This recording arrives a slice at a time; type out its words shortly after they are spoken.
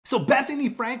So Bethany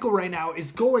Frankel right now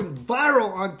is going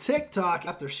viral on TikTok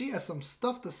after she has some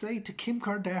stuff to say to Kim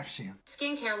Kardashian.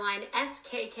 Skincare line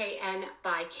skkn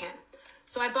by Kim.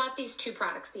 So I bought these two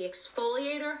products, the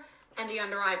exfoliator and the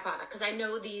under eye product, because I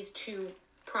know these two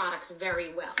products very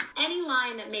well. Any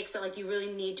line that makes it like you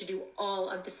really need to do all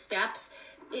of the steps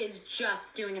is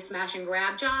just doing a smash and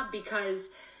grab job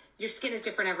because your skin is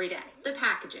different every day. The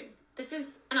packaging. This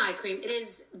is an eye cream. It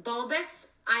is bulbous.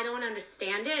 I don't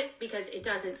understand it because it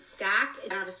doesn't stack. I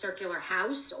don't have a circular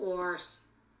house or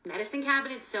medicine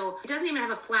cabinet, so it doesn't even have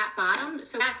a flat bottom,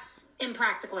 so that's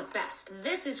impractical at best.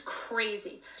 This is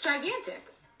crazy. It's gigantic.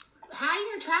 How are you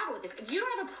going to travel with this? If you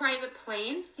don't have a private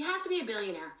plane, you have to be a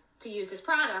billionaire to use this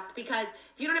product, because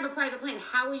if you don't have a private plane,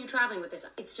 how are you traveling with this?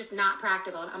 It's just not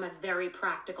practical, and I'm a very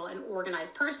practical and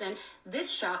organized person.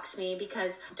 This shocks me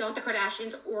because don't the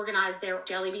Kardashians organize their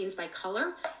jelly beans by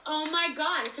color? Oh my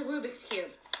God, it's a Rubik's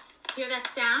Cube. Hear that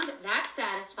sound? That's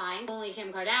satisfying. Only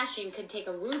Kim Kardashian could take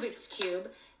a Rubik's Cube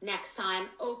next time,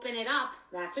 open it up.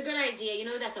 That's a good idea. You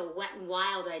know, that's a wet and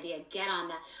wild idea. Get on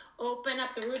that. Open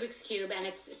up the Rubik's Cube and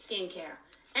it's skincare.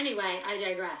 Anyway, I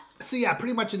digress. So yeah,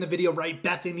 pretty much in the video, right,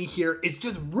 Bethany here is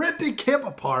just ripping Kim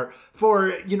apart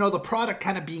for, you know, the product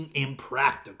kind of being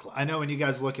impractical. I know when you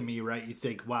guys look at me, right, you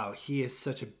think, wow, he is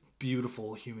such a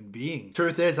beautiful human being.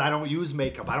 Truth is, I don't use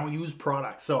makeup. I don't use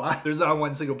products. So there's not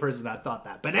one single person that thought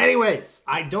that. But anyways,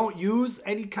 I don't use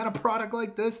any kind of product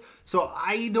like this. So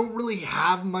I don't really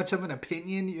have much of an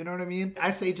opinion. You know what I mean?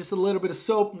 I say just a little bit of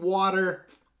soap, water,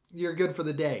 you're good for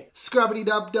the day.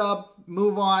 Scrubbity-dub-dub,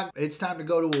 move on. It's time to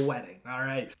go to a wedding, all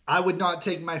right? I would not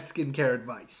take my skincare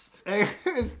advice.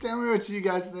 Anyways, tell me what you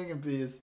guys think, and peace.